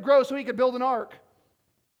later would grow so he could build an ark.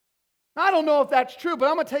 I don't know if that's true, but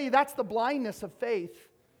I'm going to tell you that's the blindness of faith.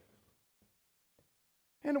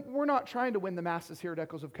 And we're not trying to win the masses here at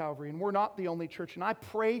Echoes of Calvary, and we're not the only church. And I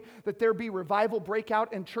pray that there be revival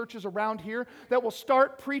breakout in churches around here that will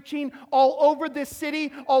start preaching all over this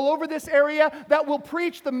city, all over this area, that will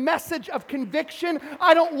preach the message of conviction.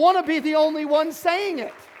 I don't want to be the only one saying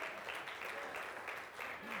it.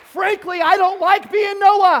 Frankly, I don't like being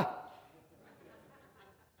Noah.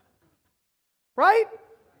 Right?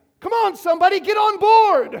 Come on, somebody, get on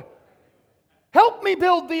board. Help me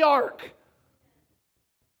build the ark.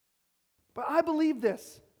 But I believe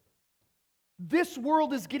this. This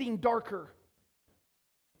world is getting darker.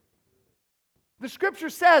 The scripture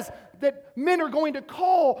says that men are going to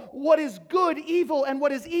call what is good evil and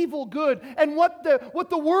what is evil good. And what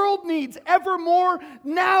the world needs ever more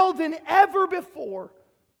now than ever before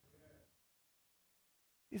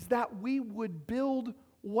is that we would build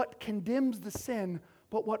what condemns the sin,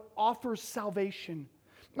 but what offers salvation.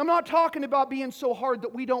 I'm not talking about being so hard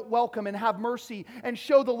that we don't welcome and have mercy and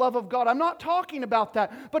show the love of God. I'm not talking about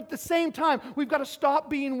that. But at the same time, we've got to stop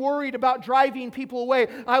being worried about driving people away.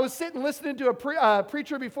 I was sitting listening to a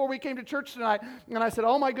preacher before we came to church tonight, and I said,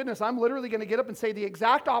 oh my goodness, I'm literally going to get up and say the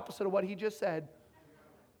exact opposite of what he just said.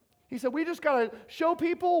 He said, we just got to show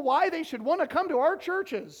people why they should want to come to our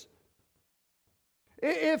churches.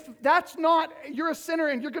 If that's not, you're a sinner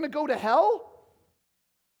and you're going to go to hell,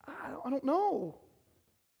 I don't know.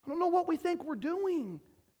 I don't know what we think we're doing.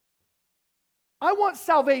 I want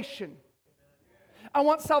salvation. I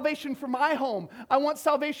want salvation for my home. I want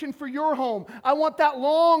salvation for your home. I want that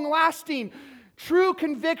long-lasting, true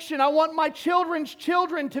conviction. I want my children's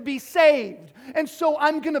children to be saved. And so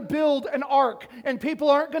I'm going to build an ark. And people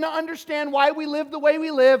aren't going to understand why we live the way we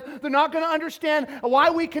live. They're not going to understand why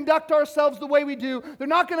we conduct ourselves the way we do. They're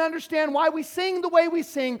not going to understand why we sing the way we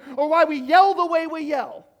sing or why we yell the way we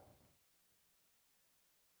yell.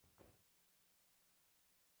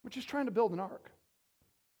 We're just trying to build an ark.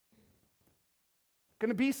 Going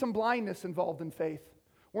to be some blindness involved in faith.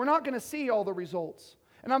 We're not going to see all the results.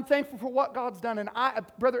 And I'm thankful for what God's done. And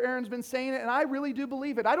Brother Aaron's been saying it, and I really do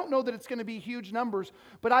believe it. I don't know that it's going to be huge numbers,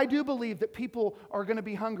 but I do believe that people are going to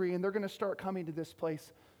be hungry and they're going to start coming to this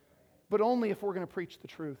place. But only if we're going to preach the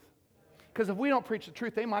truth. Because if we don't preach the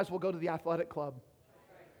truth, they might as well go to the athletic club.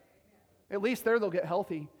 At least there they'll get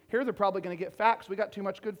healthy. Here they're probably going to get fat because we got too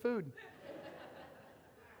much good food.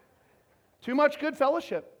 Too much good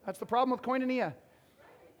fellowship. That's the problem with koinonia.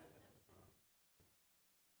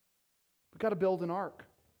 We've got to build an ark.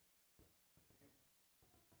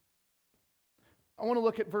 I want to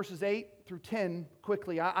look at verses 8 through 10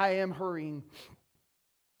 quickly. I am hurrying.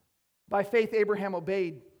 By faith, Abraham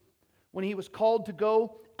obeyed when he was called to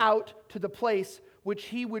go out to the place which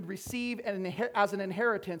he would receive as an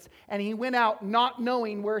inheritance, and he went out not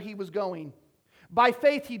knowing where he was going. By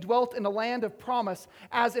faith, he dwelt in a land of promise,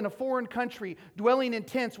 as in a foreign country, dwelling in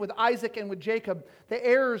tents with Isaac and with Jacob, the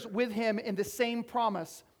heirs with him in the same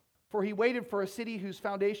promise. For he waited for a city whose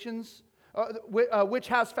foundations, which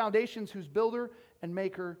has foundations, whose builder and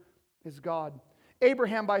maker is God.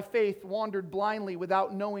 Abraham, by faith, wandered blindly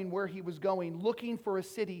without knowing where he was going, looking for a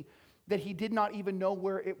city that he did not even know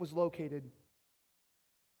where it was located.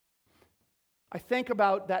 I think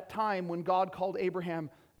about that time when God called Abraham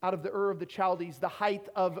out of the Ur of the Chaldees, the height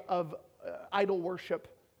of idol worship.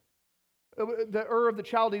 The Ur of the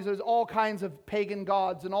Chaldees, there's all kinds of pagan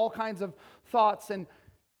gods and all kinds of thoughts. And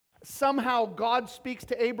somehow God speaks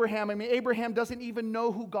to Abraham. I mean, Abraham doesn't even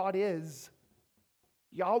know who God is.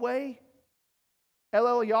 Yahweh?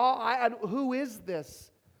 El Yah? Who is this?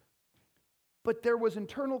 But there was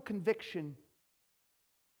internal conviction.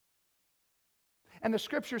 And the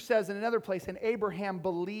scripture says in another place, and Abraham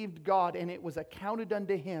believed God, and it was accounted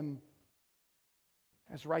unto him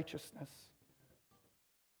as righteousness.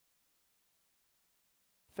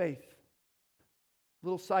 Faith.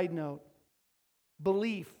 Little side note.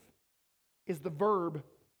 Belief is the verb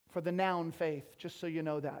for the noun faith, just so you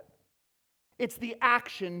know that. It's the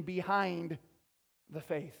action behind the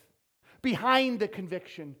faith, behind the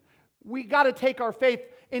conviction. We got to take our faith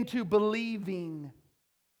into believing,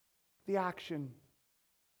 the action.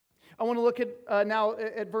 I want to look at now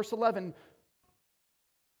at verse 11.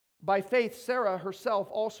 By faith, Sarah herself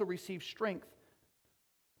also received strength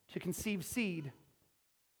to conceive seed,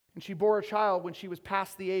 and she bore a child when she was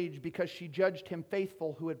past the age because she judged him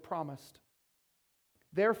faithful who had promised.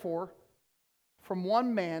 Therefore, from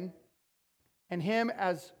one man, and him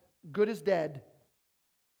as good as dead,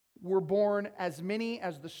 were born as many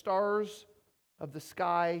as the stars of the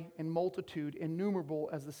sky, in multitude, innumerable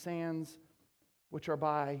as the sands which are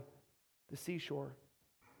by the seashore.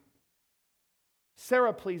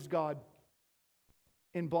 Sarah pleased God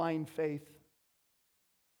in blind faith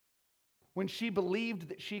when she believed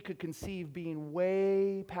that she could conceive, being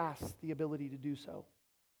way past the ability to do so.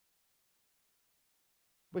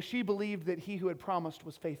 But she believed that he who had promised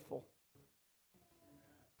was faithful.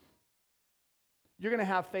 You're going to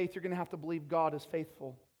have faith. You're going to have to believe God is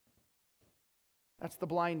faithful. That's the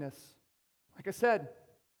blindness. Like I said,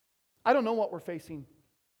 I don't know what we're facing.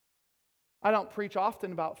 I don't preach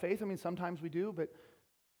often about faith. I mean, sometimes we do, but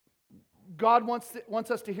God wants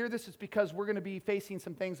us to hear this. It's because we're going to be facing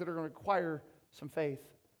some things that are going to require some faith.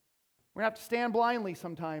 We're going to have to stand blindly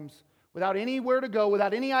sometimes without anywhere to go,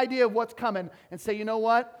 without any idea of what's coming, and say, you know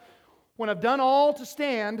what? When I've done all to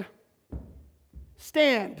stand,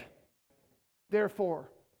 stand. Therefore.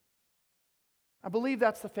 I believe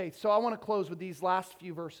that's the faith. So I want to close with these last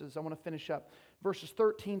few verses. I want to finish up. Verses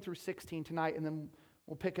 13 through 16 tonight, and then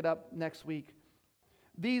we'll pick it up next week.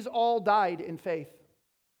 These all died in faith.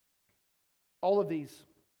 All of these.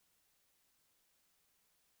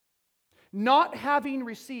 Not having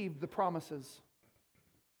received the promises.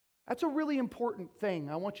 That's a really important thing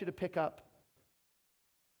I want you to pick up.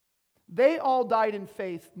 They all died in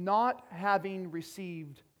faith, not having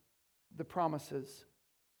received the promises,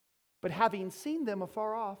 but having seen them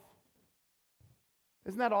afar off.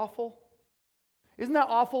 Isn't that awful? Isn't that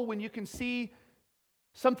awful when you can see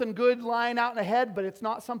something good lying out ahead, but it's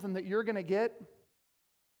not something that you're going to get?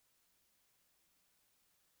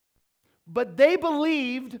 But they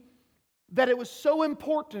believed that it was so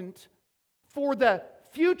important for the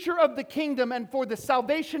future of the kingdom and for the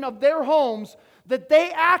salvation of their homes that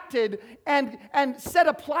they acted and set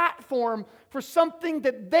a platform for something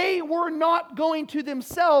that they were not going to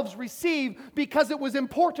themselves receive because it was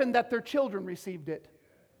important that their children received it.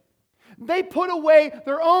 They put away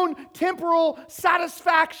their own temporal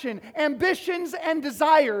satisfaction, ambitions, and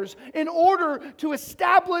desires in order to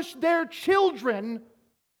establish their children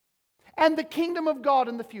and the kingdom of God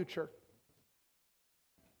in the future.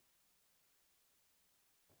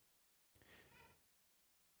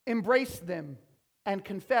 Embrace them and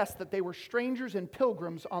confess that they were strangers and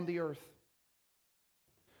pilgrims on the earth.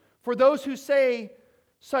 For those who say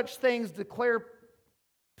such things declare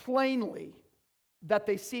plainly that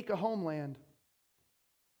they seek a homeland.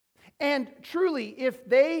 And truly, if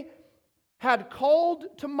they had called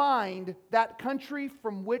to mind that country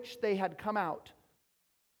from which they had come out,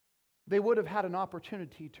 they would have had an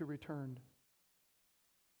opportunity to return.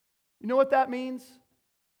 You know what that means?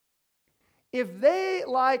 If they,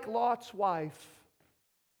 like Lot's wife,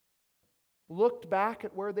 looked back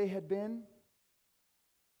at where they had been,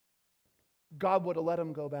 God would have let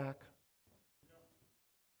them go back.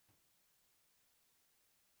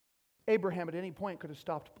 Abraham at any point could have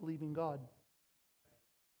stopped believing God.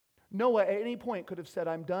 Noah at any point could have said,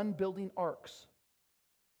 I'm done building arks.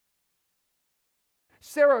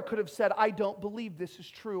 Sarah could have said, I don't believe this is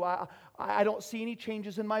true. I don't see any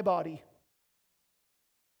changes in my body.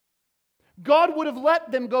 God would have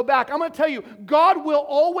let them go back. I'm going to tell you, God will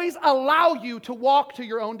always allow you to walk to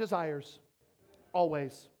your own desires.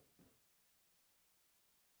 Always.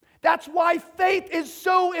 That's why faith is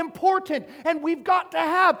so important. And we've got to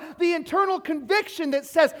have the internal conviction that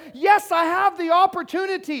says, yes, I have the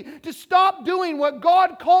opportunity to stop doing what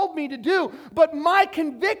God called me to do. But my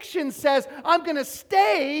conviction says I'm going to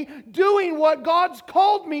stay doing what God's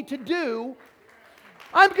called me to do.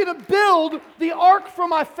 I'm going to build the ark for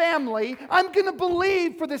my family. I'm going to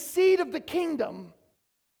believe for the seed of the kingdom.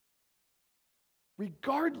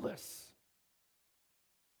 Regardless.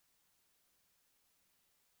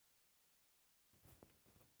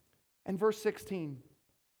 And verse 16.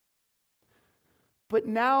 But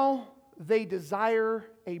now they desire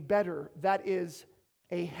a better, that is,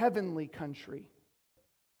 a heavenly country.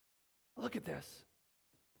 Look at this.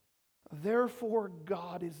 Therefore,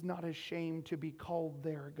 God is not ashamed to be called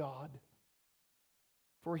their God,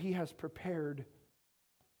 for He has prepared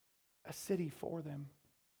a city for them.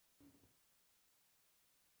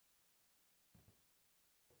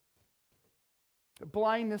 The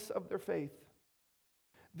blindness of their faith.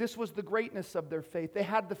 This was the greatness of their faith. They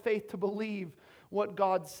had the faith to believe what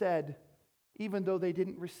God said, even though they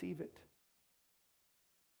didn't receive it.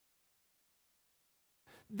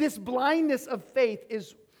 This blindness of faith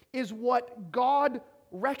is what God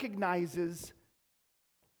recognizes,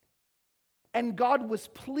 and God was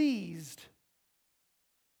pleased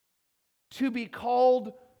to be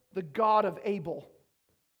called the God of Abel,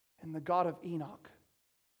 and the God of Enoch,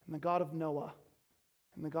 and the God of Noah,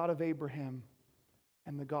 and the God of Abraham,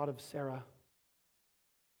 and the God of Sarah.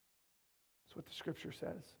 That's what the Scripture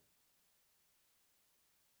says.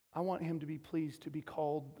 I want Him to be pleased to be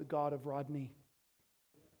called the God of Rodney.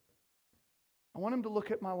 I want Him to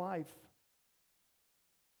look at my life,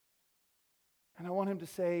 and I want Him to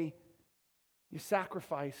say, you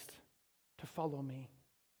sacrificed to follow me.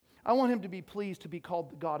 I want Him to be pleased to be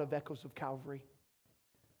called the God of Echoes of Calvary.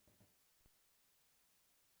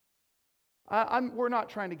 We're not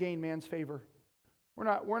trying to gain man's favor.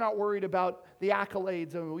 We're not worried about the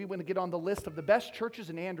accolades. We want to get on the list of the best churches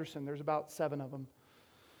in Anderson. There's about 7 of them.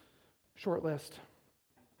 Short list.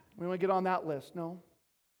 We want to get on that list. No.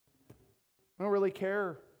 We don't really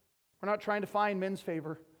care. We're not trying to find men's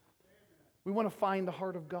favor. We want to find the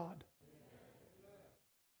heart of God.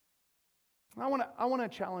 I want to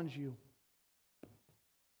challenge you.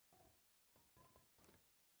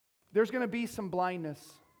 There's going to be some blindness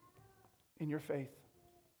in your faith.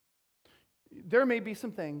 There may be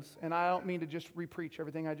some things, and I don't mean to just repreach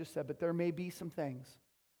everything I just said, but there may be some things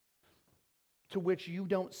to which you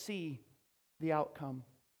don't see the outcome,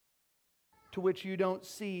 to which you don't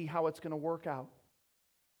see how it's going to work out.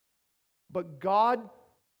 But God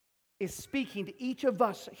is speaking to each of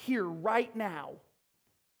us here right now.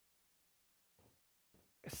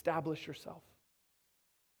 Establish yourself.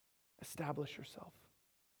 Establish yourself.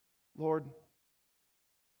 Lord,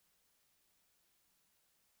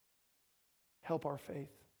 help our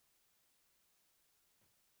faith.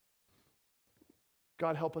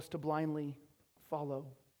 God, help us to blindly follow.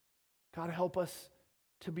 God, help us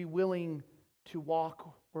to be willing to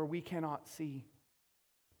walk where we cannot see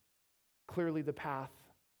clearly the path,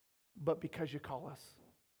 but because you call us.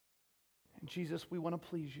 And Jesus, we want to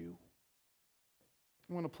please you.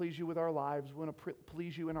 We want to please you with our lives. We want to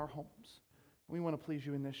please you in our homes. We want to please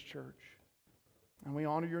you in this church. And we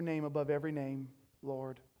honor your name above every name,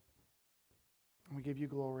 Lord. And we give you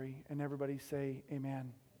glory. And everybody say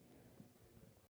amen.